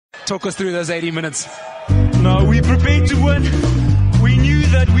talk us through those 80 minutes. No, we prepared to win. We knew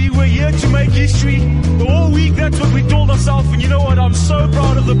that we were here to make history. The whole week, that's what we told ourselves. And you know what? I'm so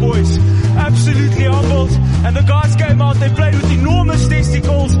proud of the boys. Absolutely humbled. And the guys came out, they played with enormous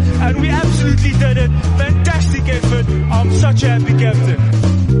testicles, and we absolutely did it. Fantastic effort. I'm such a happy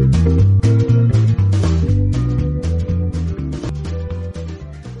captain.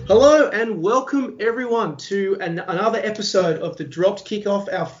 Hello and welcome everyone to another episode of the Dropped Kickoff,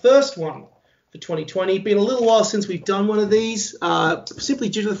 our first one for 2020. Been a little while since we've done one of these, simply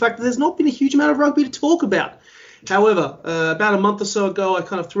due to the fact that there's not been a huge amount of rugby to talk about. However, about a month or so ago, I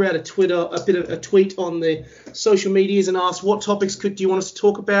kind of threw out a tweet on the social medias and asked what topics do you want us to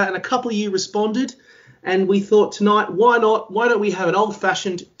talk about, and a couple of you responded. And we thought tonight, why don't we have an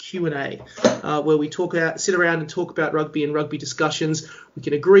old-fashioned Q&A where we sit around and talk about rugby and rugby discussions. We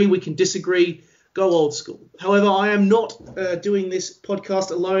can agree, we can disagree, go old school. However, I am not doing this podcast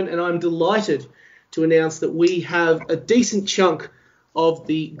alone, and I'm delighted to announce that we have a decent chunk of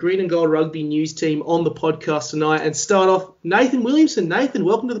the Green and Gold Rugby news team on the podcast tonight. And start off, Nathan Williamson. Nathan,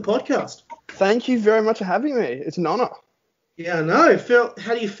 welcome to the podcast. Thank you very much for having me. It's an honour. Yeah, I know. Phil,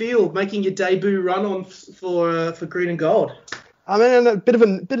 how do you feel making your debut run on for Green and Gold? I mean, a bit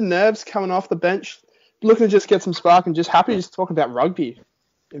of nerves coming off the bench, looking to just get some spark and just happy to just talk about rugby.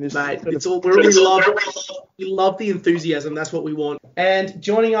 Mate, we love the enthusiasm. That's what we want. And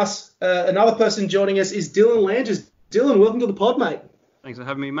joining us, another person joining us is Dylan Landers. Dylan, welcome to the pod, mate. Thanks for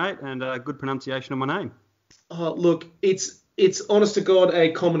having me, mate, and good pronunciation of my name. Look, it's honest to God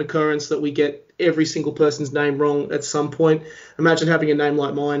a common occurrence that we get every single person's name wrong at some point. Imagine having a name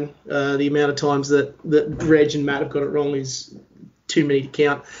like mine. The amount of times that Reg and Matt have got it wrong is too many to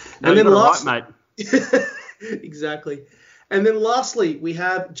count. No, and then right, mate. Exactly. And then lastly, we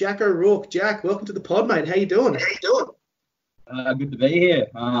have Jack O'Rourke. Jack, welcome to the pod, mate. How you doing? Good to be here.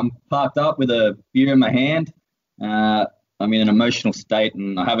 Parked up with a beer in my hand. I'm in an emotional state,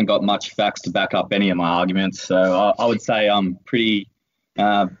 and I haven't got much facts to back up any of my arguments. So I would say I'm pretty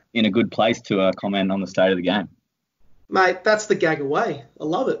in a good place to comment on the state of the game. Mate, that's the gag away. I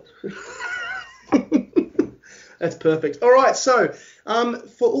love it. That's perfect. All right, so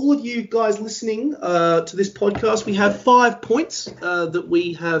for all of you guys listening to this podcast, we have 5 points that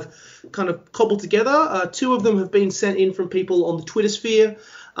we have kind of cobbled together. 2 of them have been sent in from people on the Twitter sphere,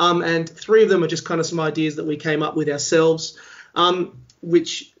 and 3 of them are just kind of some ideas that we came up with ourselves,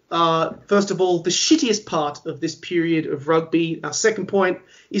 which first of all, the shittiest part of this period of rugby. Our second point,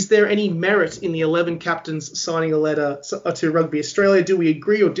 is there any merit in the 11 captains signing a letter to Rugby Australia? Do we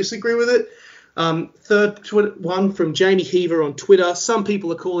agree or disagree with it? Third one from Jamie Heaver on Twitter. Some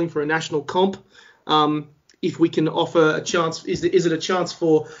people are calling for a national comp. If we can offer a chance, is it a chance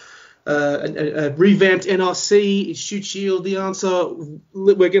for a revamped NRC? Is Shute Shield the answer?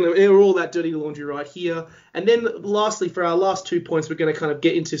 We're going to air all that dirty laundry right here. And then lastly, for our last 2 points, we're going to kind of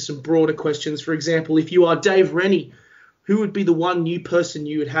get into some broader questions. For example, if you are Dave Rennie, who would be the one new person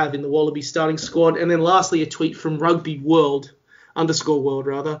you would have in the Wallaby starting squad? And then lastly, a tweet from Rugby World, _World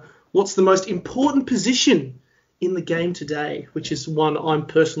rather. What's the most important position in the game today? Which is one I'm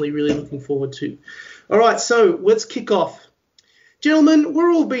personally really looking forward to. All right, so let's kick off. Gentlemen,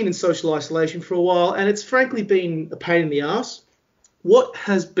 we're all been in social isolation for a while, and it's frankly been a pain in the ass. What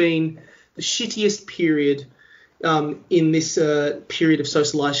has been the shittiest period in this period of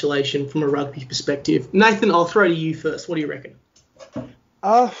social isolation from a rugby perspective? Nathan, I'll throw to you first. What do you reckon?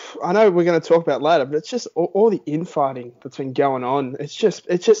 I know we're going to talk about it later, but it's just all the infighting that's been going on. It's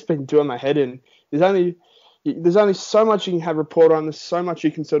just been doing my head in. There's only so much you can have report on. There's so much you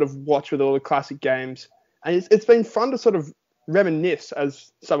can sort of watch with all the classic games, and it's been fun to sort of reminisce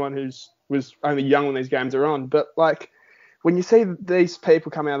as someone was only young when these games are on. But like when you see these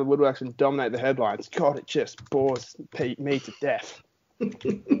people come out of the woodworks and dominate the headlines, God, it just bores me to death.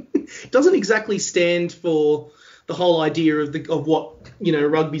 Doesn't exactly stand for the whole idea of what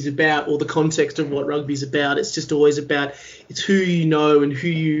rugby's about, or the context of what rugby's about. It's just always about it's who you know and who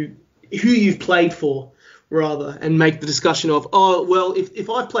you've played for, rather, and make the discussion of, oh well, if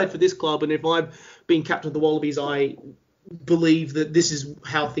I've played for this club and if I've been captain of the Wallabies, I believe that this is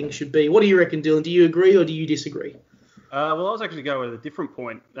how things should be. What do you reckon, Dylan? Do you agree or do you disagree? Well, I was actually going with a different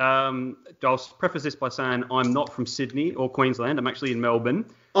point. I'll preface this by saying I'm not from Sydney or Queensland. I'm actually in Melbourne.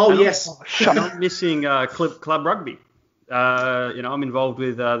 Oh, yes. I'm missing club rugby. I'm involved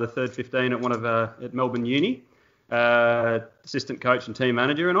with the third 15 at Melbourne Uni, assistant coach and team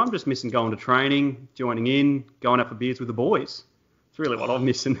manager, and I'm just missing going to training, joining in, going out for beers with the boys. It's really what I'm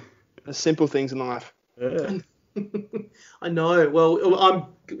missing. The simple things in life. Yeah. I know. Well,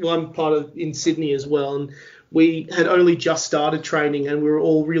 I'm part of in Sydney as well, and we had only just started training and we were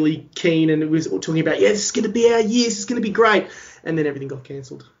all really keen and it was talking about, this is going to be our year, this is going to be great. And then everything got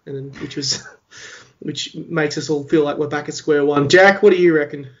cancelled, and then, which makes us all feel like we're back at square one. Jack, what do you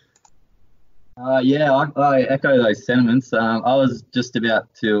reckon? I echo those sentiments. I was just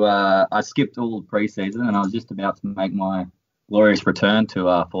about to, I skipped all the preseason and I was just about to make my glorious return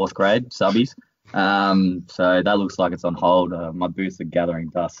to fourth grade subbies. So that looks like it's on hold. My boots are gathering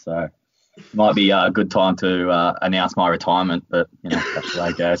dust, so it might be a good time to announce my retirement, but that's the way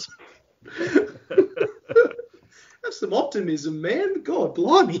it goes. Have some optimism, man. God,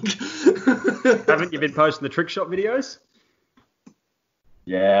 blimey. Haven't you been posting the trick shot videos?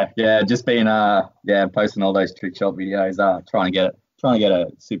 Yeah, just been posting all those trick shot videos, trying to get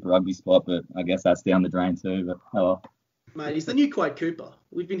a Super Rugby spot, but I guess that's down the drain too. But oh well. Mate, he's the new Quade Cooper.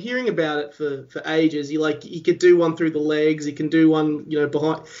 We've been hearing about it for ages. He could do one through the legs. He can do one,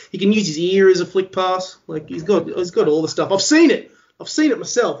 behind. He can use his ear as a flick pass. Like he's got all the stuff. I've seen it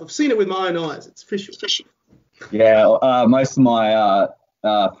myself. I've seen it with my own eyes. It's official. Yeah, most of my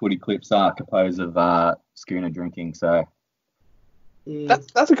footy clips are composed of schooner drinking. So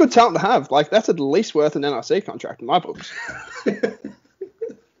that's a good talent to have. Like that's at least worth an NRC contract in my books.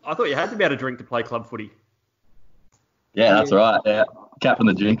 I thought you had to be able to drink to play club footy. Yeah, that's right. Yeah, captain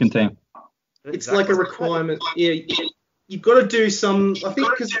the drinking team. It's like a requirement. Yeah, you've got to do some. I think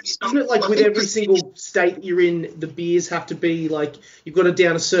because isn't it like with every single state you're in, the beers have to be like you've got to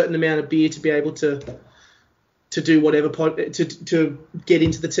down a certain amount of beer to be able to do whatever to get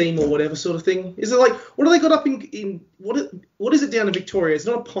into the team or whatever sort of thing. Is it like what do they got up in what is it down in Victoria? It's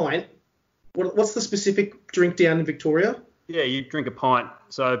not a pint. What's the specific drink down in Victoria? Yeah, you drink a pint,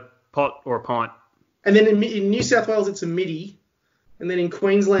 so pot or a pint. And then in New South Wales, it's a midi. And then in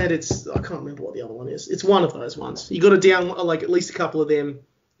Queensland, it's... I can't remember what the other one is. It's one of those ones. You got to down like at least a couple of them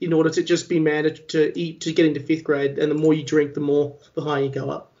in order to just be mandatory to get into fifth grade. And the more you drink, the higher you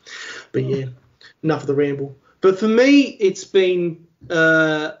go up. But yeah, enough of the ramble. But for me, it's been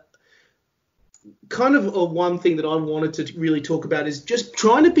kind of one thing that I wanted to really talk about is just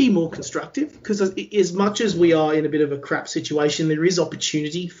trying to be more constructive. Because as much as we are in a bit of a crap situation, there is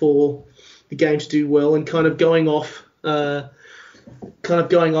opportunity for the game to do well, and kind of going off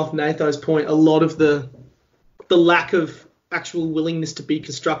Natho's point, a lot of the lack of actual willingness to be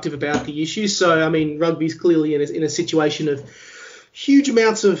constructive about the issue. So I mean, rugby's clearly in a situation of huge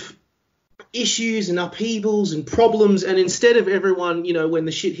amounts of issues and upheavals and problems, and instead of everyone, when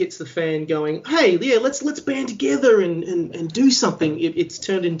the shit hits the fan, going, hey, yeah, let's band together and do something, it's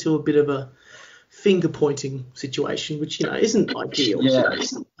turned into a bit of a finger pointing situation, which isn't ideal. Yeah.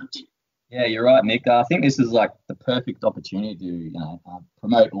 Yeah, you're right, Nick. I think this is like the perfect opportunity to,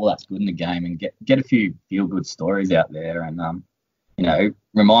 promote all that's good in the game and get a few feel-good stories out there, and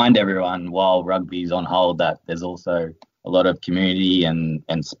remind everyone while rugby's on hold that there's also a lot of community and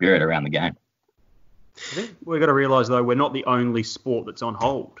spirit around the game. I think we've got to realise though we're not the only sport that's on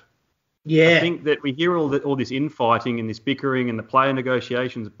hold. Yeah. I think that we hear all this infighting and this bickering and the player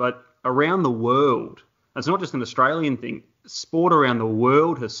negotiations, but around the world, it's not just an Australian thing. Sport around the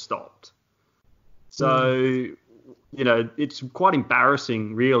world has stopped. So, it's quite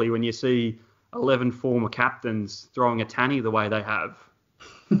embarrassing, really, when you see 11 former captains throwing a tanny the way they have.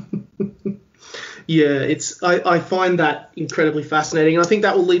 Yeah, I find that incredibly fascinating. And I think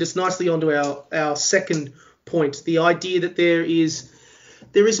that will lead us nicely onto our second point, the idea that there is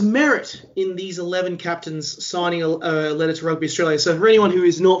merit in these 11 captains signing a letter to Rugby Australia. So for anyone who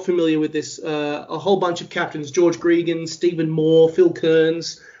is not familiar with this, a whole bunch of captains, George Gregan, Stephen Moore, Phil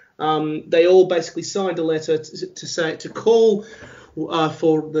Kearns, they all basically signed a letter to call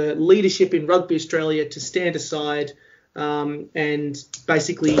for the leadership in Rugby Australia to stand aside and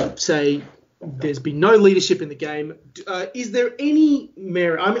basically say there's been no leadership in the game. Is there any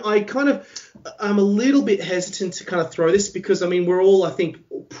merit? I'm a little bit hesitant to kind of throw this because, we're all, I think,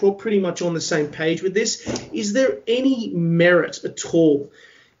 pretty much on the same page with this. Is there any merit at all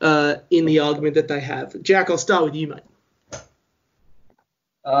in the argument that they have? Jack, I'll start with you, mate.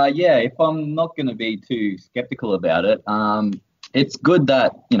 If I'm not going to be too skeptical about it, it's good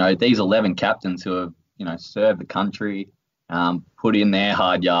that, these 11 captains who have, served the country, put in their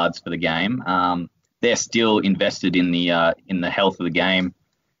hard yards for the game, they're still invested in the health of the game.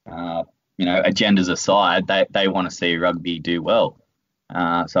 Agendas aside, they want to see rugby do well.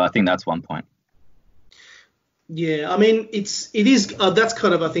 So I think that's one point. Yeah, it is. That's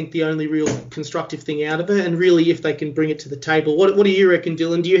kind of, I think, the only real constructive thing out of it, and really, if they can bring it to the table. What do you reckon,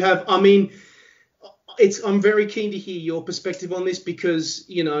 Dylan? Do you have? I'm very keen to hear your perspective on this because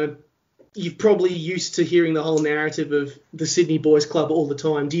you're probably used to hearing the whole narrative of the Sydney Boys Club all the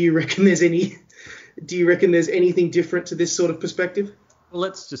time. Do you reckon there's any do you reckon there's anything different to this sort of perspective? Well,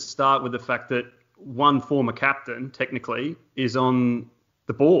 let's just start with the fact that one former captain, technically, is on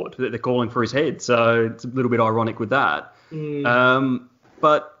the board that they're calling for his head. So it's a little bit ironic with that.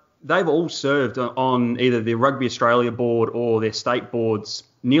 But they've all served on either the Rugby Australia board or their state boards.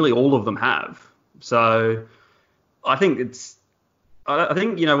 Nearly all of them have. So I think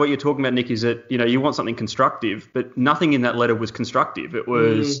what you're talking about, Nick, is that, you want something constructive, but nothing in that letter was constructive. It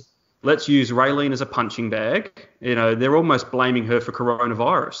was, let's use Raylene as a punching bag. They're almost blaming her for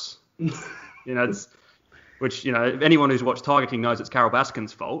coronavirus. Which anyone who's watched Tiger King knows it's Carol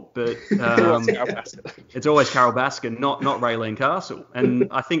Baskin's fault, but it's always Carol Baskin, not Raylene Castle. And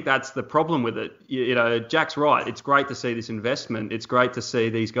I think that's the problem with it. Jack's right. It's great to see this investment. It's great to see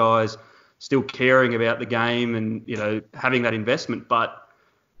these guys still caring about the game and, having that investment. But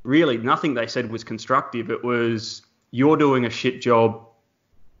really, nothing they said was constructive. It was, you're doing a shit job.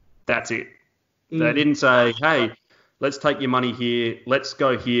 That's it. They didn't say, hey, let's take your money here. Let's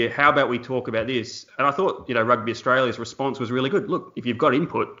go here. How about we talk about this? And I thought, Rugby Australia's response was really good. Look, if you've got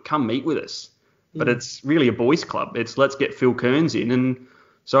input, come meet with us. But it's really a boys' club. It's let's get Phil Kearns in. And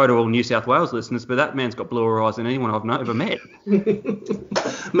sorry to all New South Wales listeners, but that man's got bluer eyes than anyone I've ever met.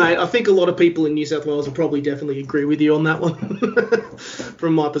 Mate, I think a lot of people in New South Wales will probably definitely agree with you on that one,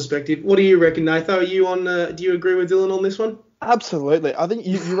 from my perspective. What do you reckon, Nathan? Are you on? Do you agree with Dylan on this one? Absolutely. I think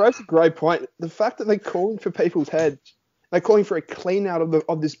you raised a great point. The fact that they're calling for people's heads, they're calling for a clean out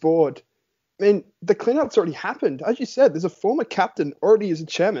of this board. I mean, the clean out's already happened. As you said, there's a former captain already as a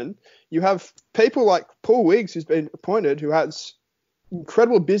chairman. You have people like Paul Wiggs, who's been appointed, who has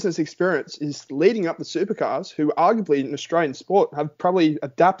incredible business experience, is leading up the supercars, who arguably in Australian sport have probably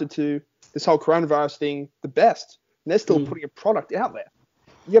adapted to this whole coronavirus thing the best. And they're still putting a product out there.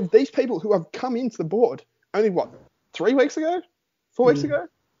 You have these people who have come into the board only, 3 weeks ago? 4 weeks ago?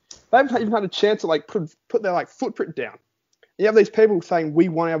 They haven't even had a chance to put their footprint down. You have these people saying, we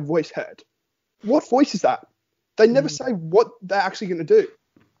want our voice heard. What voice is that? They never say what they're actually going to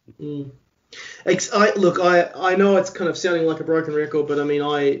do. I know it's kind of sounding like a broken record, but I mean,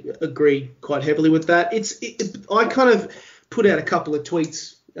 I agree quite heavily with that. I kind of put out a couple of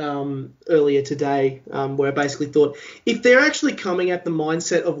tweets earlier today where I basically thought, if they're actually coming at the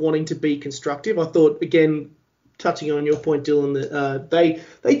mindset of wanting to be constructive, I thought, again, touching on your point, Dylan, that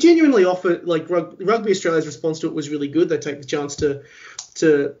they genuinely offer, Rugby Australia's response to it was really good. They take the chance to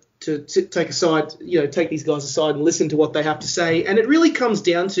take aside, take these guys aside and listen to what they have to say. And it really comes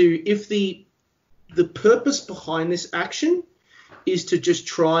down to if the purpose behind this action is to just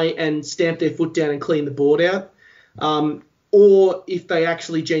try and stamp their foot down and clean the board out, or if they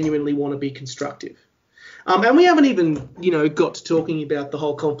actually genuinely want to be constructive. And we haven't even, got to talking about the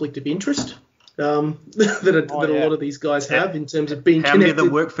whole conflict of interest that a lot of these guys have in terms of being connected. How many of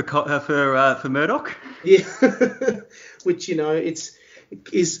them work for Murdoch? Yeah, which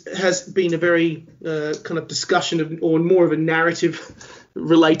has been a very kind of discussion or more of a narrative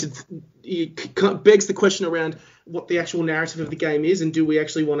related. It begs the question around what the actual narrative of the game is, and do we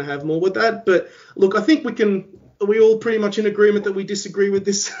actually want to have more with that? But look, I think are we all pretty much in agreement that we disagree with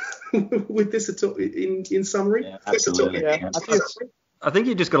this in summary? Yeah, absolutely. Yeah, I think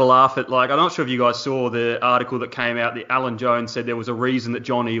you just got to laugh at, I'm not sure if you guys saw the article that came out that Alan Jones said there was a reason that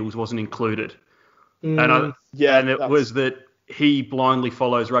John Eales wasn't included. And it was that he blindly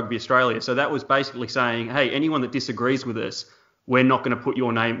follows Rugby Australia. So that was basically saying, hey, anyone that disagrees with us, we're not going to put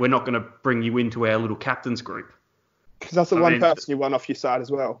your name, we're not going to bring you into our little captain's group. Because that's the one person you want off your side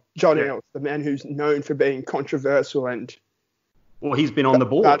as well. John Eales, the man who's known for being controversial and... Well, he's been on the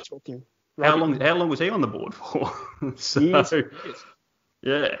board. Talking. How long was he on the board for?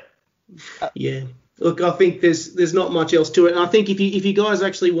 Yeah. Yeah. Look, I think there's not much else to it, and I think if you guys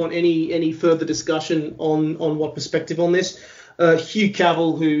actually want any further discussion on what perspective on this, Hugh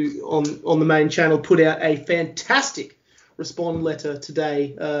Cavill, who on the main channel put out a fantastic respond letter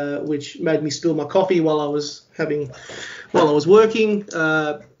today, which made me spill my coffee while I was working,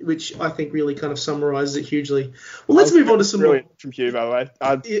 which I think really kind of summarises it hugely. Well, let's move on to some more. From Hugh, by the way,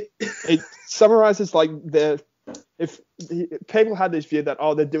 it summarises if people had this view that,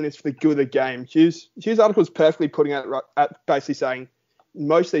 they're doing this for the good of the game. Hugh's article is perfectly putting out at basically saying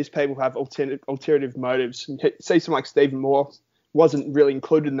most of these people have alternative motives. See someone like Stephen Moore wasn't really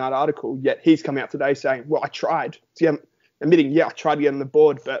included in that article, yet he's come out today saying, well, I tried. So admitting, I tried to get on the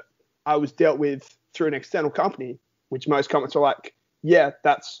board, but I was dealt with through an external company, which most comments are like,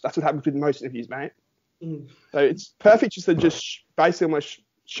 that's what happens with most interviews, mate. So it's perfect just to basically almost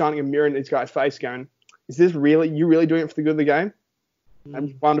shining a mirror in these guys' face going, is this you really doing it for the good of the game?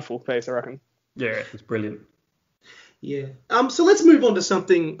 And wonderful piece, I reckon. Yeah, it's brilliant. Yeah. So let's move on to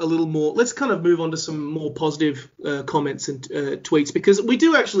something a little more. Let's kind of move on to some more positive comments and tweets, because we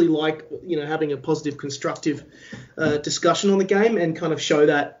do actually like, having a positive, constructive discussion on the game and kind of show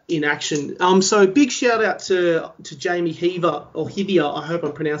that in action. So big shout out to Jamie Heaver, or Hivia. I hope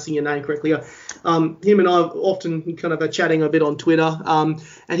I'm pronouncing your name correctly. Him and I often kind of are chatting a bit on Twitter.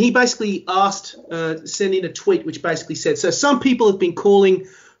 And he basically sent in a tweet which basically said, so some people have been calling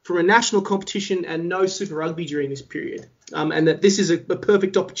for a national competition and no Super Rugby during this period, and that this is a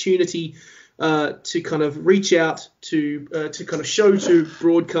perfect opportunity to kind of reach out to kind of show to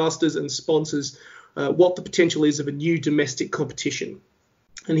broadcasters and sponsors what the potential is of a new domestic competition.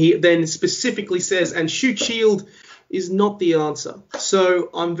 And he then specifically says, and Shute Shield is not the answer. So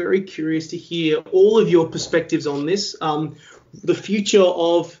I'm very curious to hear all of your perspectives on this. The future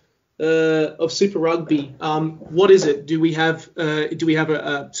of Super Rugby. What is it? Do we have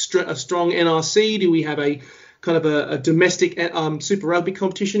a strong NRC? Do we have a kind of a domestic Super Rugby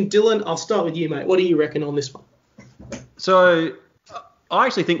competition? Dylan, I'll start with you, mate. What do you reckon on this one? So I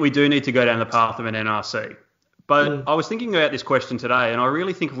actually think we do need to go down the path of an NRC. But I was thinking about this question today, and I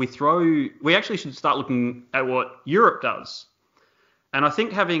really think we actually should start looking at what Europe does. And I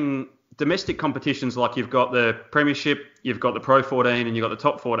think having domestic competitions, like you've got the Premiership, you've got the Pro 14, and you've got the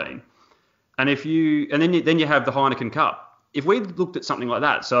Top 14. And then you have the Heineken Cup. If we looked at something like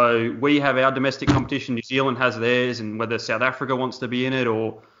that, so we have our domestic competition, New Zealand has theirs, and whether South Africa wants to be in it,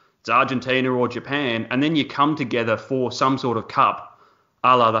 or it's Argentina or Japan, and then you come together for some sort of cup,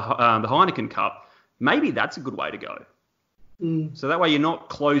 a la the Heineken Cup, maybe that's a good way to go. So that way you're not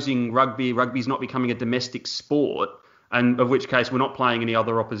closing rugby. Rugby's not becoming a domestic sport, and of which case we're not playing any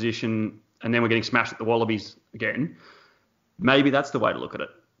other opposition, and then we're getting smashed at the Wallabies again. Maybe that's the way to look at it.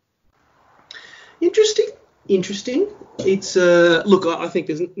 Interesting. It's look, I think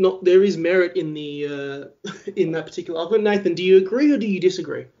there is merit in the in that particular argument. Nathan, do you agree or do you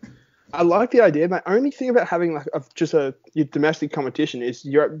disagree? I like the idea. My only thing about having just a domestic competition is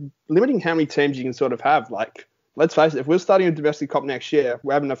you're limiting how many teams you can sort of have. Like, let's face it, if we're starting a domestic comp next year,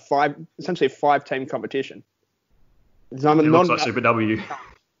 we're having essentially a 5-team competition. It's it looks like Super W.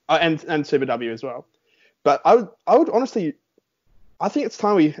 And Super W as well. But I would honestly, I think it's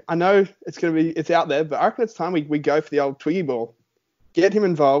time I know it's out there, but I reckon it's time we go for the old Twiggy ball. Get him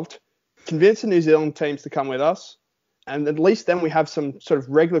involved, convince the New Zealand teams to come with us, and at least then we have some sort of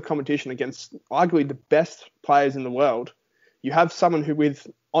regular competition against arguably the best players in the world. You have someone who with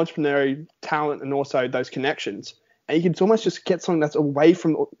entrepreneurial talent and also those connections, and you can almost just get something that's away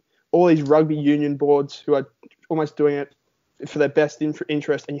from all these rugby union boards who are almost doing it for their best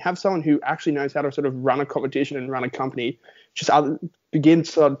interest, and you have someone who actually knows how to sort of run a competition and run a company, just begin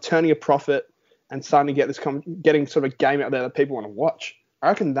sort of turning a profit and starting to get getting sort of a game out there that people want to watch. I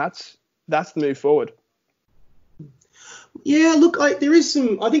reckon that's the move forward. Yeah, look, I think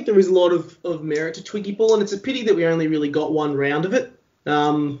there is a lot of merit to Twiggy Ball, and it's a pity that we only really got one round of it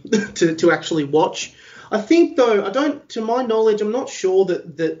to actually watch. I think, though, to my knowledge, I'm not sure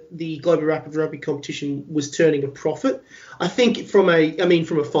that the Global Rapid Rugby competition was turning a profit. I think from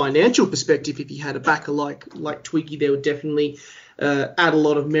a financial perspective, if you had a backer like Twiggy, there would definitely add a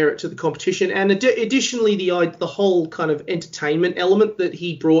lot of merit to the competition. And additionally, the whole kind of entertainment element that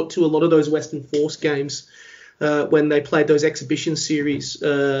he brought to a lot of those Western Force games when they played those exhibition series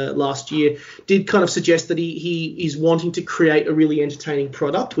last year did kind of suggest that he is wanting to create a really entertaining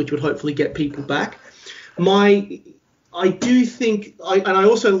product, which would hopefully get people back. I do think, and I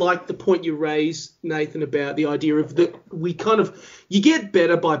also like the point you raised, Nathan, about the idea of that you get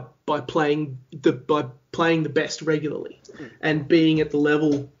better by playing the best regularly and being at the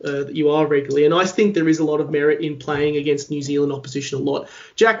level that you are regularly. And I think there is a lot of merit in playing against New Zealand opposition a lot.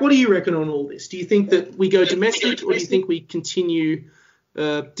 Jack, what do you reckon on all this? Do you think that we go domestic, or do you think we continue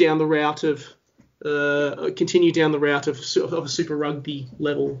down the route of a Super Rugby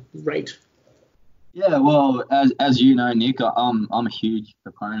level rate? Yeah, well, as you know, Nick, I'm a huge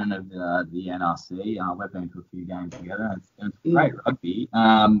proponent of the NRC. We've been to a few games together. It's great rugby.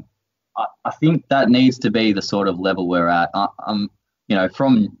 I think that needs to be the sort of level we're at. I'm,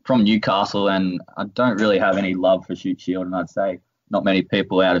 from Newcastle, and I don't really have any love for Shute Shield, and I'd say not many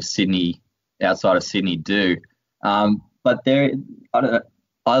people outside of Sydney do. But I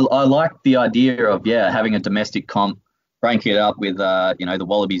like the idea of having a domestic comp, breaking it up with the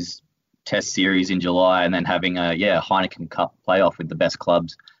Wallabies Test series in July, and then having a Heineken Cup playoff with the best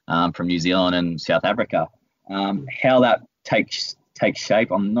clubs from New Zealand and South Africa. How that takes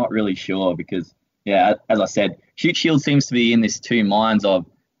shape, I'm not really sure, because as I said, Shute Shield seems to be in this two minds of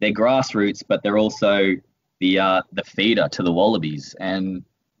they're grassroots, but they're also the feeder to the Wallabies. And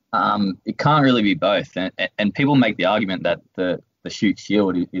it can't really be both. And people make the argument that the Shoot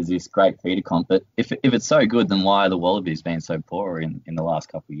Shield is this great feeder comp, but if it's so good, then why are the Wallabies being so poor in the last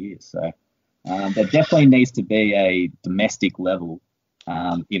couple of years? So there definitely needs to be a domestic level.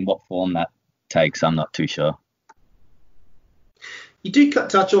 In what form that takes, I'm not too sure. You do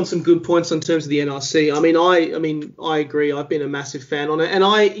touch on some good points in terms of the NRC. I agree. I've been a massive fan on it, and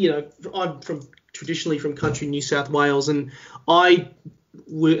I'm traditionally from country New South Wales, and I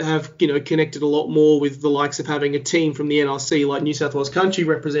have connected a lot more with the likes of having a team from the NRC like New South Wales Country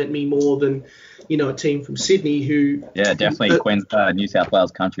represent me more than a team from Sydney who. Yeah, definitely New South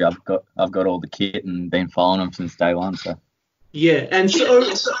Wales Country. I've got all the kit and been following them since day one. So. Yeah, and so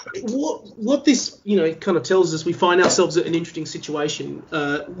what this kind of tells us, we find ourselves in an interesting situation.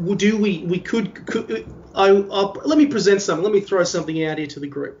 Let me present something. Let me throw something out here to the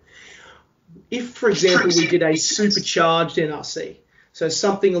group. If, for example, we did a supercharged NRC, so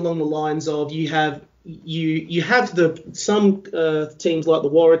something along the lines of you have some teams like the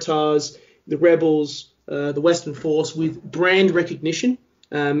Waratahs, the Rebels, the Western Force with brand recognition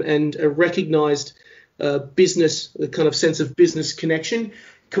and a recognised business, the kind of sense of business connection,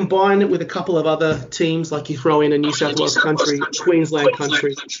 combine it with a couple of other teams, like you throw in a New South Wales Country, Queensland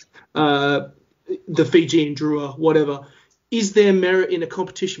Country, the Fijian Drua, whatever. Is there merit in a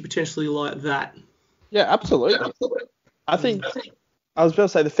competition potentially like that? Yeah, absolutely. I think I was about to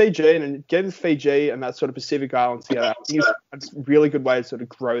say the Fijian and getting Fiji and that sort of Pacific Islands together, I think it's a really good way to sort of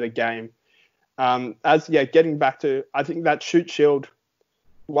grow the game. Getting back to, I think that Shoot Shield,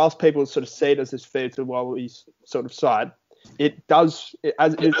 whilst people sort of see it as this feed to the Wallabies sort of side, it does,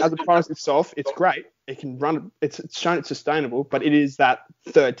 as a prize itself, it's great. It can run, it's shown it's sustainable, but it is that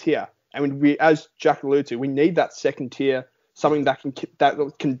third tier. And we, as Jack alluded to, we need that second tier, something that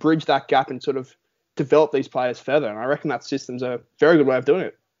can bridge that gap and sort of develop these players further. And I reckon that system's a very good way of doing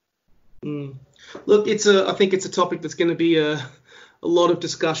it. Look, I think it's a topic that's going to be a lot of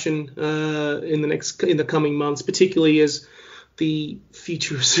discussion in the coming months, particularly as the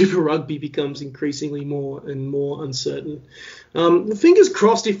future of Super Rugby becomes increasingly more and more uncertain. Fingers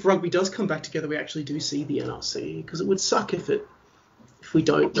crossed, if rugby does come back together, we actually do see the NRC, because it would suck if we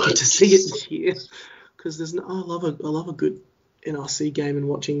don't get to see it this year. Because I love a good NRC game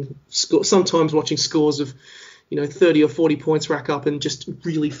and sometimes watching scores of 30 or 40 points rack up and just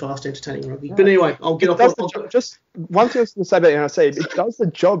really fast, entertaining rugby. But anyway, I'll get off. Just one thing I was going to say about NRC, it does the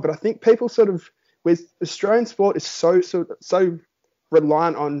job, but I think people sort of, with Australian sport, is so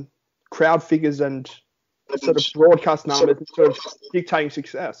reliant on crowd figures and sort of broadcast numbers and sort of dictating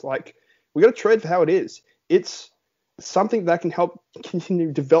success. Like, we got to treat it for how it is. It's something that can help continue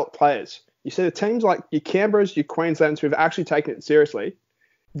to develop players. You see the teams like your Canberras, your Queenslands, who have actually taken it seriously,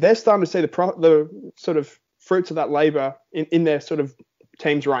 they're starting to see the sort of fruits of that labour in their sort of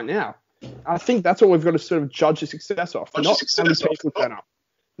teams right now. I think that's what we've got to sort of judge the success of, not how many people turn up,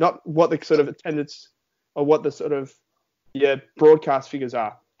 not what the sort of attendance or what the sort of broadcast figures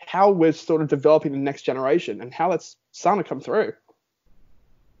are, how we're sort of developing the next generation and how that's starting to come through.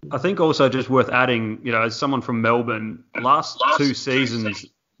 I think also just worth adding, as someone from Melbourne, last 2 seasons,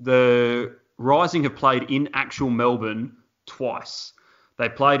 the Rising have played in actual Melbourne twice. They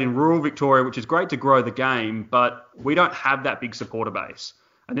played in rural Victoria, which is great to grow the game, but we don't have that big supporter base.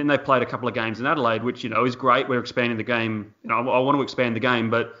 And then they played a couple of games in Adelaide, which, is great. We're expanding the game. I want to expand the game,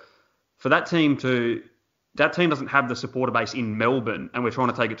 but for that team doesn't have the supporter base in Melbourne, and we're trying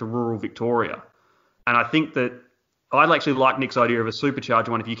to take it to rural Victoria. And I think that I'd actually like Nick's idea of a supercharged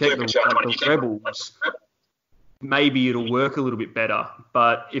one. If you keep the Rebels, maybe it'll work a little bit better.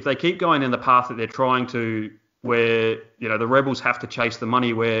 But if they keep going in the path that they're trying to, where, the Rebels have to chase the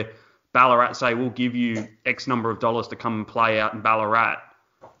money, where Ballarat say, we'll give you X number of dollars to come and play out in Ballarat,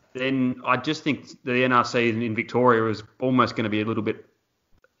 then I just think the NRC in Victoria is almost going to be a little bit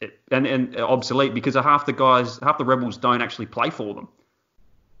and obsolete, because half the Rebels don't actually play for them.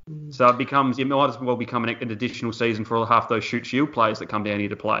 So it might as well become an additional season for half those Shoot Shield players that come down here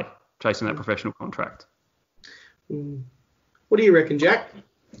to play, chasing that professional contract. What do you reckon, Jack?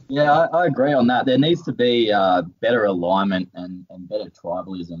 Yeah, I agree on that. There needs to be better alignment and better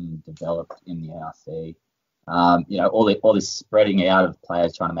tribalism developed in the NRC. All this spreading out of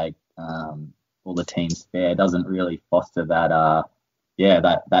players trying to make all the teams fair doesn't really foster that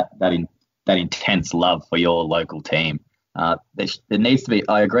intense love for your local team. There needs to be.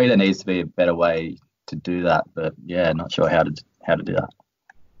 I agree. There needs to be a better way to do that, but not sure how to do that.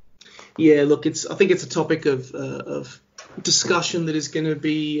 Yeah, look, I think it's a topic of discussion that is going to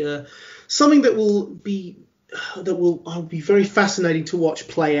be something that will be very fascinating to watch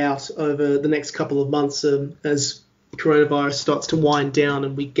play out over the next couple of months as coronavirus starts to wind down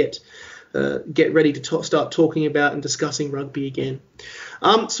and we get ready to start talking about and discussing rugby again.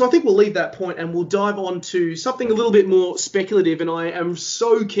 So I think we'll leave that point and we'll dive on to something a little bit more speculative, and I am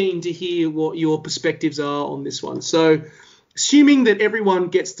so keen to hear what your perspectives are on this one. So assuming that everyone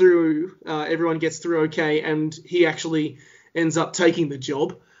gets through okay and he actually ends up taking the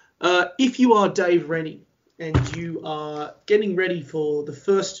job, if you are Dave Rennie and you are getting ready for the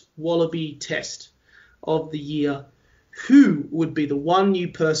first Wallaby test of the year, who would be the one new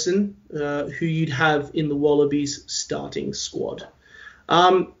person who you'd have in the Wallabies starting squad?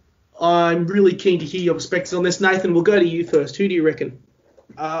 I'm really keen to hear your perspectives on this. Nathan, we'll go to you first. Who do you reckon?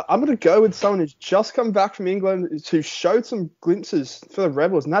 I'm going to go with someone who's just come back from England, who showed some glimpses for the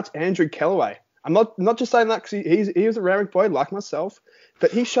Rebels, and that's Andrew Kellaway. I'm not just saying that because he was a Randwick boy like myself,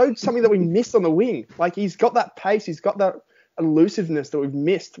 but he showed something that we missed on the wing. Like, he's got that pace, he's got that elusiveness that we've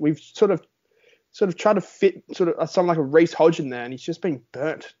missed. We've sort of tried to fit someone like a Reece Hodge in there, and he's just been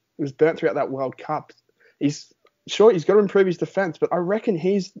burnt. He was burnt throughout that World Cup. He's got to improve his defence, but I reckon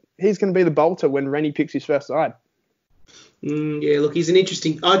he's going to be the bolter when Rennie picks his first side. Yeah, look, he's an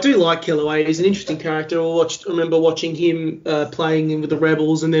interesting. I do like Kellaway. He's an interesting character. I remember watching him playing with the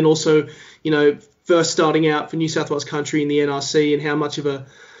Rebels, and then also, first starting out for New South Wales Country in the NRC, and how much of a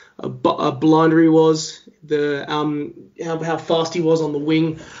blinder he was. How fast he was on the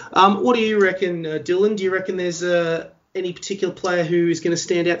wing. What do you reckon, Dylan? Do you reckon there's any particular player who is going to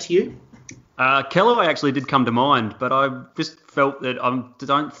stand out to you? Kellaway actually did come to mind, but I just felt that I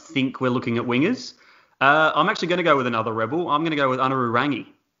don't think we're looking at wingers. I'm actually going to go with another Rebel. I'm going to go with Anaru Rangi.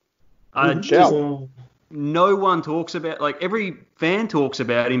 No one talks about, every fan talks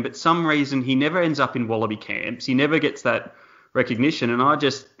about him, but some reason he never ends up in Wallaby camps. He never gets that recognition, and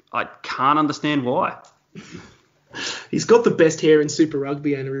I can't understand why. He's got the best hair in Super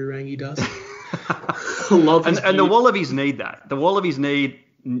Rugby, Anaru Rangi does. I love his and the Wallabies need that. The Wallabies need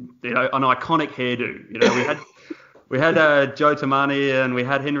an iconic hairdo. We had Joe Tamani, and we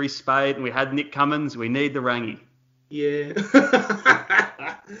had Henry Spade, and we had Nick Cummins. We need the Rangi. Yeah.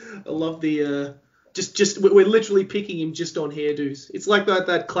 I love the we're literally picking him just on hairdos. It's like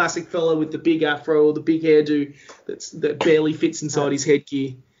that classic fella with the big afro or the big hairdo that barely fits inside his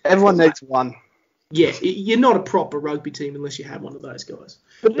headgear. Everyone needs one. Yeah, you're not a proper rugby team unless you have one of those guys.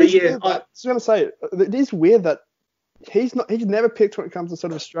 But yeah, I was going to say, it is weird that he's never picked when it comes to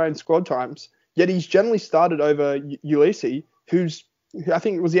sort of Australian squad times. Yet he's generally started over Ulysses, I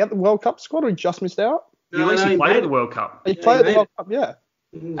think, was he at the World Cup squad or he just missed out? Ulysses played at the World Cup. He played at the World Cup, yeah.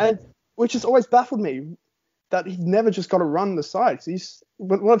 Mm. And which has always baffled me, that he's never just got to run the sides.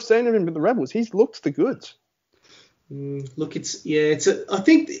 What I've seen of him with the Rebels, he's looked the goods. Look, I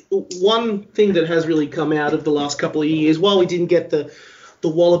think one thing that has really come out of the last couple of years, while we didn't get the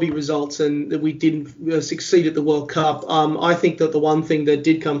Wallaby results and that we didn't succeed at the World Cup, I think that the one thing that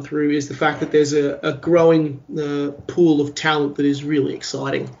did come through is the fact that there's a growing pool of talent that is really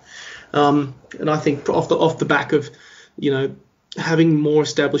exciting. And I think off the back of, having more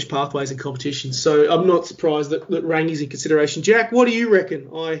established pathways in competition. So I'm not surprised that Rangi's in consideration. Jack, what do you reckon?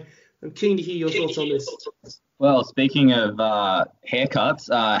 I'm keen to hear your thoughts on this. Well, speaking of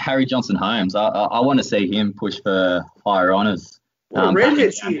haircuts, Harry Johnson-Holmes, I want to see him push for higher honours.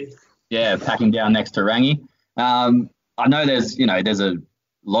 Redheads here. Yeah, packing down next to Rangi. I know there's a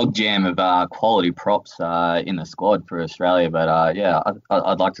logjam of quality props in the squad for Australia, but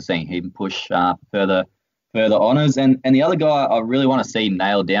I'd like to see him push further honours. And the other guy I really want to see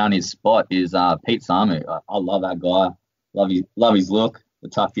nail down his spot is Pete Samu. I love that guy. Love his look, the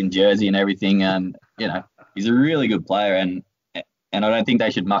tucked in jersey and everything. And he's a really good player. And I don't think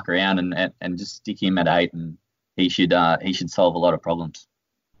they should muck around and just stick him at 8, and he should solve a lot of problems.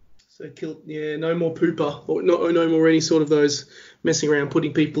 So no more pooper, or no more any sort of those messing around,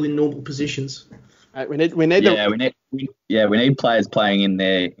 putting people in normal positions. We need players playing in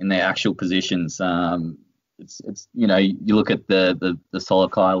their actual positions. It's you look at the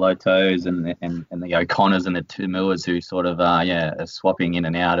Solokai Lotos and the O'Connors and the Tumuas who sort of are swapping in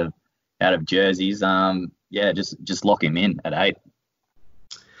and out of jerseys. Just lock him in at 8.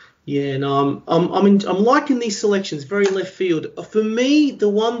 Yeah, no, I'm liking these selections. Very left field for me. The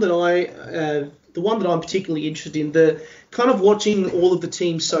one that I'm particularly interested in, the kind of watching all of the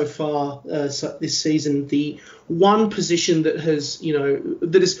teams so far this season. The one position that has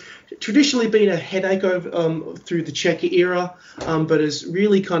traditionally been a headache over through the Cheika era, but has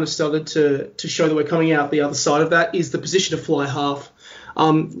really kind of started to show that we're coming out the other side of that, is the position of fly half.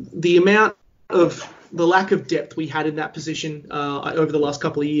 The amount of the lack of depth we had in that position over the last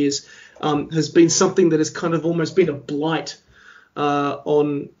couple of years has been something that has kind of almost been a blight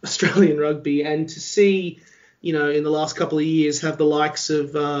on Australian rugby. And to see in the last couple of years, have the likes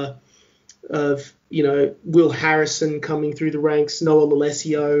of Will Harrison coming through the ranks, Noah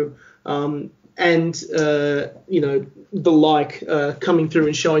Lolesio, and the like coming through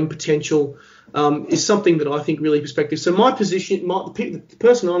and showing potential is something that I think really perspective. So my position, the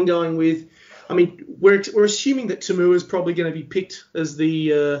person I'm going with, I mean, we're assuming that Tamu is probably going to be picked as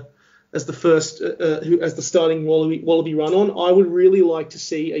the first as the starting Wallaby run on. I would really like to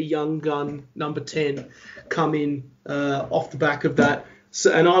see a young gun number 10 come in off the back of that.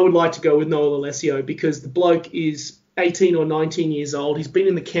 So, and I would like to go with Noah Lolesio because the bloke is 18 or 19 years old. He's been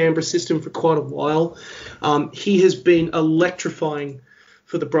in the Canberra system for quite a while. He has been electrifying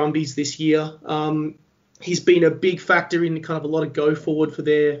for the Brumbies this year. He's been a big factor in kind of a lot of go forward for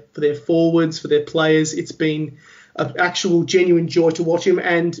their forwards, for their players. It's been an actual genuine joy to watch him.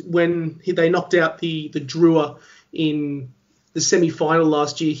 And when they knocked out the Drua in the semi-final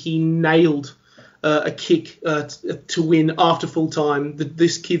last year, he nailed a kick to win after full time.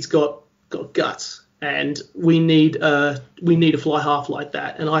 This kid's got guts, and we need a fly half like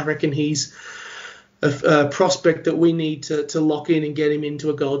that. And I reckon he's a prospect that we need to lock in and get him into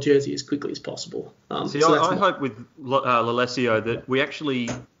a gold jersey as quickly as possible. I hope with Lolesio that we actually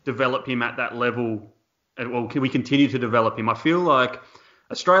develop him at that level, and can we continue to develop him? I feel like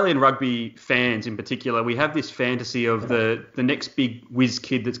Australian rugby fans in particular, we have this fantasy of the next big whiz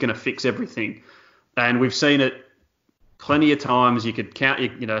kid that's going to fix everything. And we've seen it plenty of times. You could count,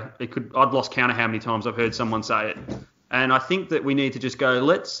 I'd lost count of how many times I've heard someone say it. And I think that we need to just go,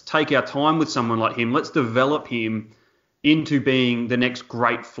 let's take our time with someone like him. Let's develop him into being the next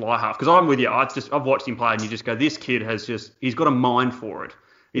great fly half. Because I'm with you. I've watched him play and you just go, this kid he's got a mind for it.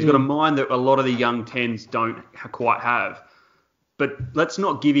 He's got a mind that a lot of the young 10s don't quite have. But let's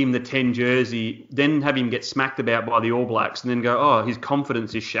not give him the 10 jersey, then have him get smacked about by the All Blacks and then go, oh, his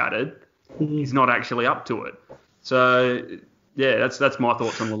confidence is shattered. He's not actually up to it. So, yeah, that's my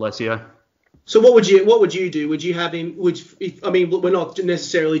thoughts on Lolesio. So what would you do? Would you have him? We're not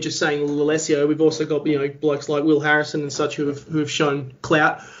necessarily just saying Lolesio. We've also got blokes like Will Harrison and such who have shown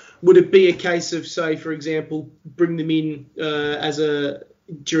clout. Would it be a case of, say, for example, bring them in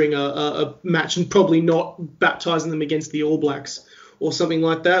during a match and probably not baptising them against the All Blacks or something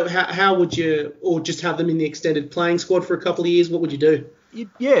like that? How would you, or just have them in the extended playing squad for a couple of years? What would you do?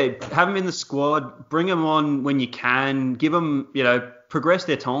 Yeah, have them in the squad, bring them on when you can, give them, progress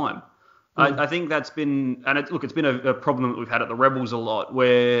their time. I think that's been, and it's been a problem that we've had at the Rebels a lot,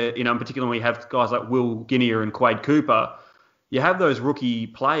 where, in particular when we have guys like Will Guinea and Quade Cooper, you have those rookie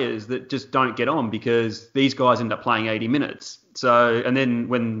players that just don't get on because these guys end up playing 80 minutes. So, and then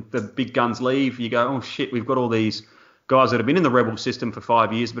when the big guns leave, you go, oh shit, we've got all these guys that have been in the Rebel system for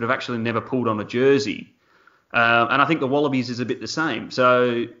 5 years, but have actually never pulled on a jersey. And I think the Wallabies is a bit the same.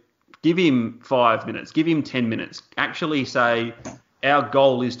 So give him 5 minutes, give him 10 minutes. Actually say, our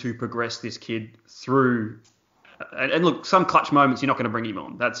goal is to progress this kid through. And look, some clutch moments you're not going to bring him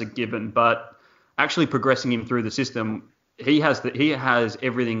on. That's a given. But actually progressing him through the system, he has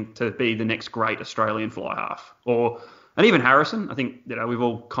everything to be the next great Australian fly half. And even Harrison, I think we've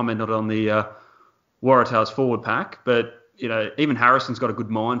all commented on the Waratahs forward pack, but even Harrison's got a good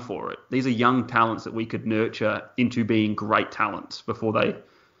mind for it. These are young talents that we could nurture into being great talents before they,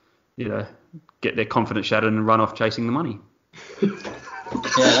 get their confidence shattered and run off chasing the money.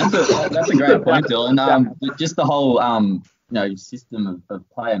 Yeah, that's a great point, Dylan. Just the whole system of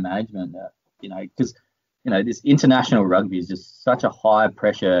player management. Because this international rugby is just such a high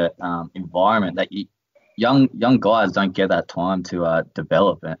pressure environment that young guys don't get that time to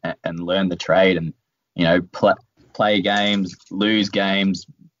develop and learn the trade and play games, lose games,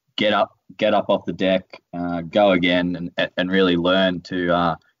 get up off the deck, go again, and really learn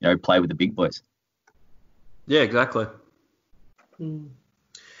to play with the big boys. Yeah, exactly.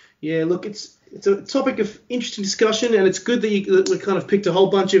 Yeah, look, it's a topic of interesting discussion, and it's good that we kind of picked a whole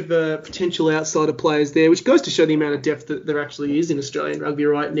bunch of potential outsider players there, which goes to show the amount of depth that there actually is in Australian rugby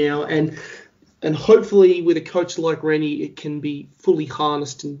right now, and hopefully with a coach like Rennie, it can be fully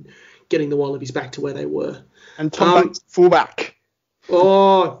harnessed and getting the Wallabies back to where they were. And Tom Banks fullback.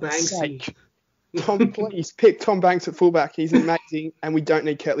 Oh, Banksy. Tom, please pick Tom Banks at fullback. He's amazing, and we don't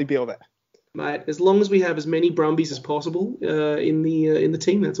need Kurtley Beale there. Mate, as long as we have as many Brumbies as possible in the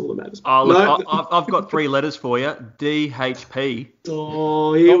team, that's all that matters. Oh, look, I've got 3 letters for you. DHP.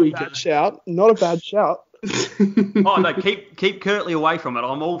 Oh, here we go. Not a bad shout. Oh no, keep Kurtley away from it.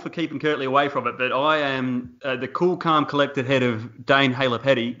 I'm all for keeping Kurtley away from it, but I am the cool, calm, collected head of Dane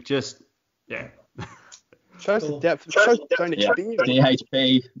Haylett-Petty. Just shows the depth.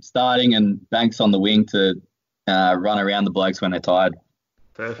 DHP starting and Banks on the wing to run around the blokes when they're tired.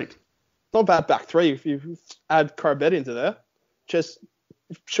 Perfect. Not a bad back three if you add Corbett into there. Just,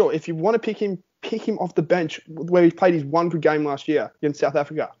 sure, if you want to pick him off the bench where he played his one good game last year against South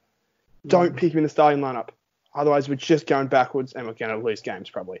Africa. Don't pick him in the starting lineup. Otherwise, we're just going backwards and we're going to lose games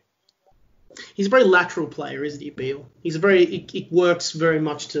probably. He's a very lateral player, isn't he, Beale? He's it works very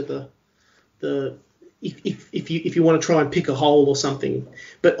much to the if you want to try and pick a hole or something.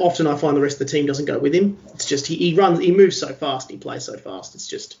 But often I find the rest of the team doesn't go with him. It's just he moves so fast, he plays so fast. It's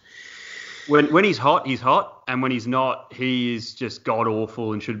just when he's hot, and when he's not, he is just god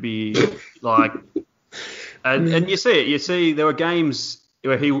awful and should be like. And you see it. You see there were games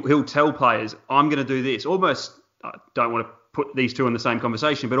where he'll tell players, "I'm going to do this." Almost, I don't want to put these two in the same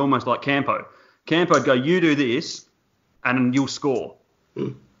conversation, but almost like Campo. Campo'd go, "You do this, and you'll score."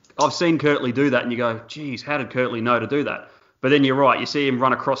 I've seen Kirtley do that, and you go, "Geez, how did Kirtley know to do that?" But then you're right. You see him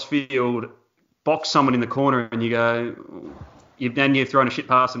run across field, box someone in the corner, and you go, then you've thrown a shit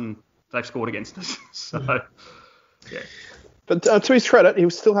pass, and they've scored against us. So, yeah. But to his credit, he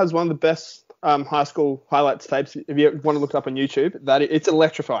still has one of the best high school highlights tapes. If you want to look it up on YouTube, it's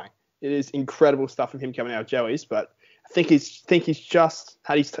electrifying. It is incredible stuff of him coming out of Joey's, but I think he's just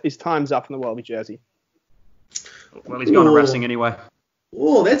had his time's up in the Worldie jersey. Well, he's gone to racing anyway.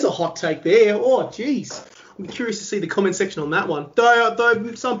 Oh, that's a hot take there. Oh, jeez. I'm curious to see the comment section on that one.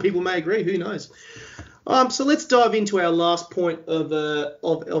 Though some people may agree. Who knows? So let's dive into our last point of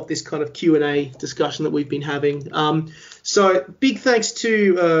this kind of Q&A discussion that we've been having. So big thanks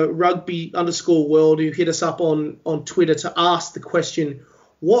to Rugby_World who hit us up on Twitter to ask the question,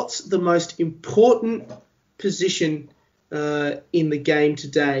 what's the most important position in the game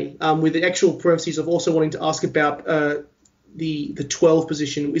today? With the actual parentheses of also wanting to ask about the 12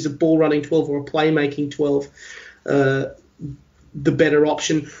 position. Is a ball running 12 or a playmaking 12 the better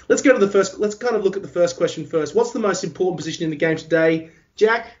option? Let's go to the first. Let's kind of look at the first question first. What's the most important position in the game today?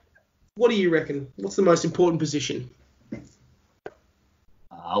 Jack, what do you reckon? What's the most important position?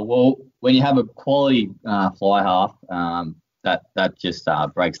 Well, when you have a quality fly half, that just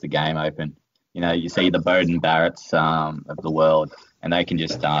breaks the game open. You know, you see the Bowden Barretts of the world, and they can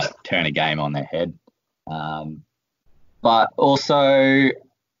just turn a game on their head. But also,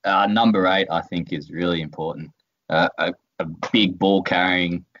 number 8, I think, is really important. A big ball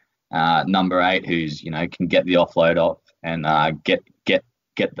carrying number 8 who's can get the offload off and get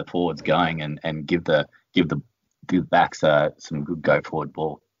the forwards going and give the backs some good go forward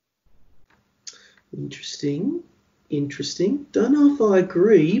ball. Interesting. Don't know if I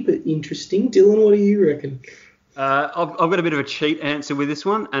agree, but interesting. Dylan, what do you reckon? I've got a bit of a cheat answer with this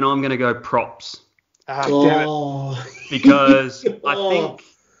one, and I'm going to go props. Damn it. Because I think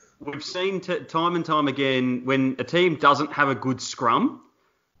we've seen time and time again when a team doesn't have a good scrum,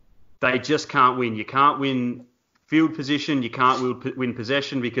 they just can't win. You can't win field position. You can't win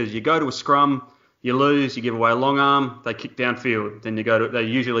possession because you go to a scrum, you lose, you give away a long arm, they kick downfield. Then they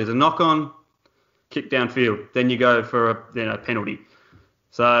usually there's a knock on, kick downfield. Then you go for a penalty.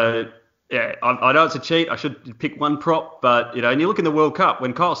 So yeah, I know it's a cheat. I should pick one prop, but and you look in the World Cup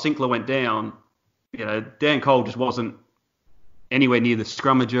when Kyle Sinclair went down. Dan Cole just wasn't anywhere near the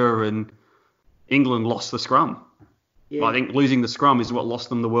scrummager, and England lost the scrum. Yeah. I think losing the scrum is what lost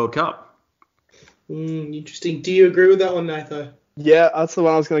them the World Cup. Interesting. Do you agree with that one, Nathan? Yeah, that's the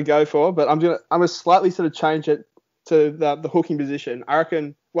one I was going to go for, but I'm going to slightly sort of change it to the hooking position. I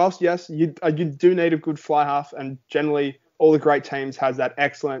reckon, whilst yes, you do need a good fly half, and generally all the great teams has that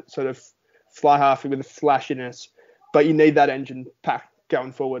excellent sort of fly half with a flashiness, but you need that engine pack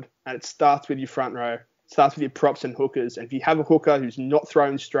going forward, and it starts with your front row. It starts with your props and hookers. And if you have a hooker who's not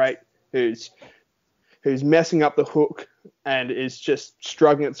thrown straight, who's messing up the hook and is just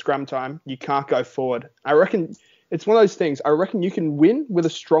struggling at scrum time, you can't go forward. I reckon it's one of those things. I reckon you can win with a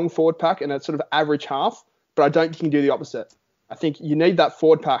strong forward pack and a sort of average half, but I don't think you can do the opposite. I think you need that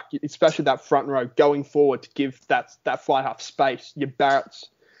forward pack, especially that front row, going forward to give that fly half space. Your Barretts,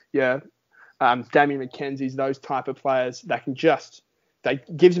 your Damian McKenzie's, those type of players that can just...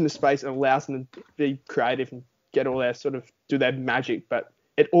 That gives them the space and allows them to be creative and get all their sort of do their magic. But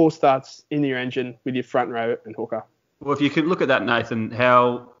it all starts in your engine with your front row and hooker. Well, if you could look at that, Nathan,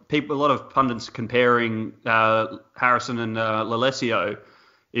 how a lot of pundits comparing Harrison and Lalesio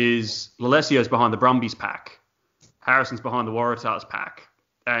is Lalesio's behind the Brumbies pack, Harrison's behind the Waratahs pack,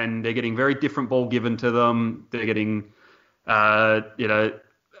 and they're getting very different ball given to them. They're getting, Lalesio's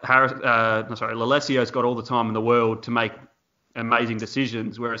got all the time in the world to make amazing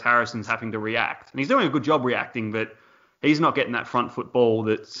decisions, whereas Harrison's having to react. And he's doing a good job reacting, but he's not getting that front foot ball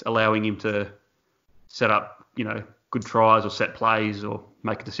that's allowing him to set up, good tries or set plays or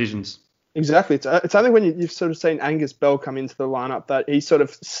make decisions. Exactly. It's only when you've sort of seen Angus Bell come into the lineup that he sort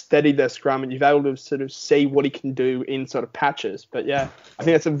of steadied their scrum, and you've able to sort of see what he can do in sort of patches. But yeah, I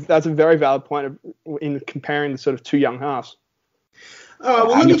think that's a very valid point in comparing the sort of two young halves. All right.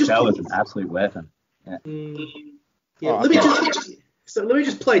 Well, Angus Bell is an absolute weapon. Yeah. Let me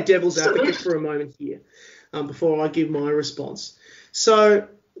just play devil's advocate for a moment here, before I give my response. So,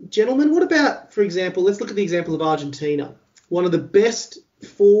 gentlemen, what about, for example, let's look at the example of Argentina, one of the best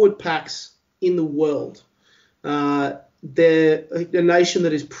forward packs in the world. They're a nation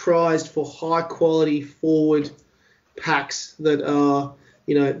that is prized for high quality forward packs that are,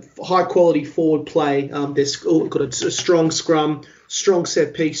 high quality forward play. They've got a strong scrum, strong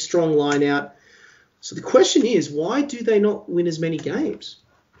set piece, strong line out. So the question is, why do they not win as many games?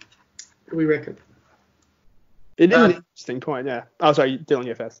 What do we reckon? It is an interesting point, yeah. Oh, sorry, Dylan,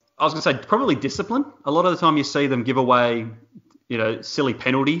 you first. I was going to say, probably discipline. A lot of the time you see them give away, silly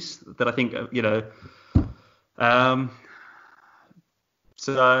penalties that I think,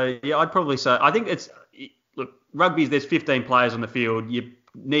 so, yeah, I'd probably say, I think look, rugby, there's 15 players on the field. You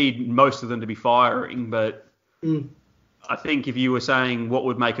need most of them to be firing, but I think if you were saying what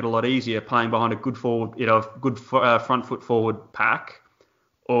would make it a lot easier, playing behind a good forward, good front foot forward pack,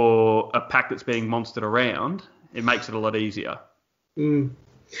 or a pack that's being monstered around, it makes it a lot easier.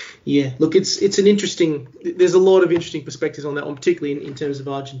 Yeah, look, it's an interesting. There's a lot of interesting perspectives on that one, particularly in terms of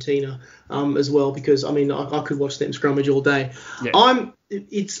Argentina as well, because I could watch them scrummage all day. Yeah. I'm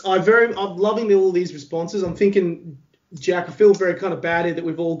loving all these responses. I'm thinking, Jack, I feel very kind of bad here that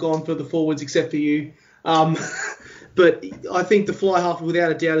we've all gone for the forwards except for you. But I think the fly half, without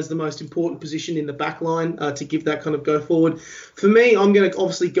a doubt, is the most important position in the back line to give that kind of go forward. For me, I'm going to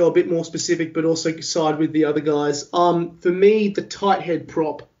obviously go a bit more specific, but also side with the other guys. For me, the tight head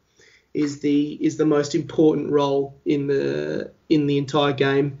prop is the most important role in the entire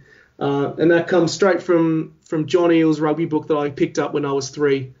game, and that comes straight from John Eel's rugby book that I picked up when I was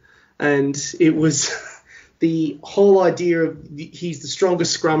 3, and it was. The whole idea of he's the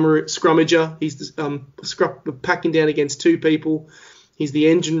strongest scrummager. He's the packing down against 2 people. He's the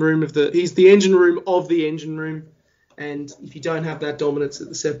engine room of the engine room. And if you don't have that dominance at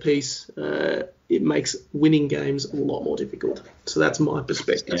the set piece, it makes winning games a lot more difficult. So that's my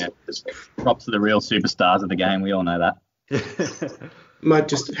perspective. Yeah, props to the real superstars of the game. We all know that. Mate,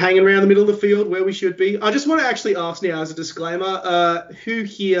 just hanging around the middle of the field where we should be. I just want to actually ask now, as a disclaimer, who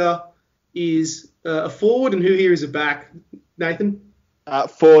here is a forward and who here is a back? Nathan?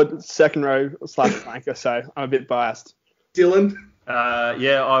 Forward, second row / flanker, so I'm a bit biased. Dylan?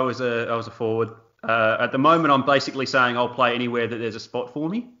 Yeah, I was a forward. At the moment, I'm basically saying I'll play anywhere that there's a spot for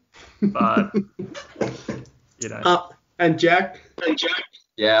me. But, And Jack?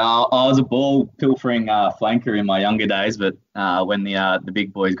 Yeah, I was a ball pilfering flanker in my younger days, but when the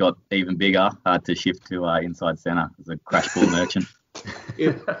big boys got even bigger, I had to shift to inside centre as a crash ball merchant.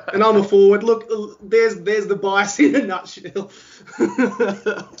 Yeah, and I'm a forward. Look, there's the bias in a nutshell.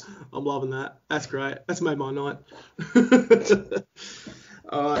 I'm loving that. That's great. That's made my night.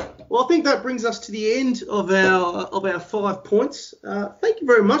 All right. Well, I think that brings us to the end of our 5 points. Thank you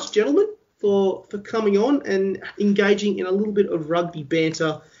very much, gentlemen, for coming on and engaging in a little bit of rugby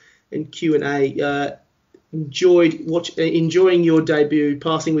banter and Q&A. Enjoying your debut,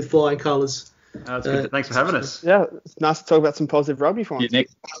 passing with flying colours. That's good. Thanks for having us. Yeah, it's nice to talk about some positive rugby for once. Yeah, Nick.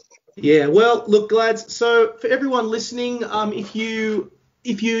 Yeah, well, look, lads, so for everyone listening, if you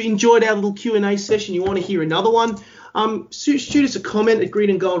enjoyed our little Q&A session, you want to hear another one, shoot us a comment at Green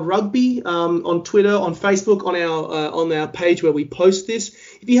and Gold Rugby on Twitter, on Facebook, on our page where we post this.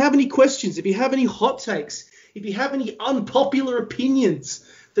 If you have any questions, if you have any hot takes, if you have any unpopular opinions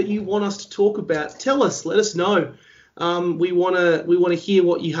that you want us to talk about, tell us, let us know. We want to hear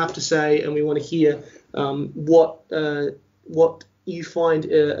what you have to say, and we want to hear what you find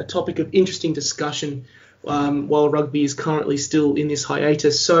a topic of interesting discussion while rugby is currently still in this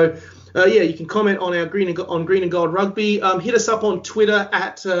hiatus. So you can comment on our Green and Gold Rugby. Hit us up on Twitter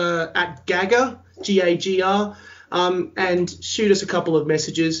at Gagger, GAGR, and shoot us a couple of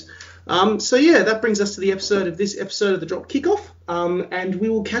messages. That brings us to the episode of the Drop Kickoff, and we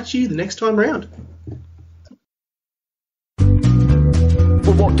will catch you the next time round.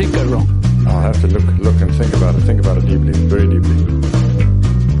 Well, what did go wrong? I'll have to look and think about it deeply, very deeply.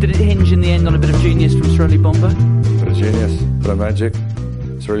 Did it hinge in the end on a bit of genius from Sireli Bombo? Bit of genius, bit of magic.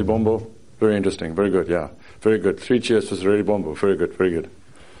 Sireli Bombo, very interesting, very good, yeah. Very good. 3 cheers for Sireli Bombo, very good, very good.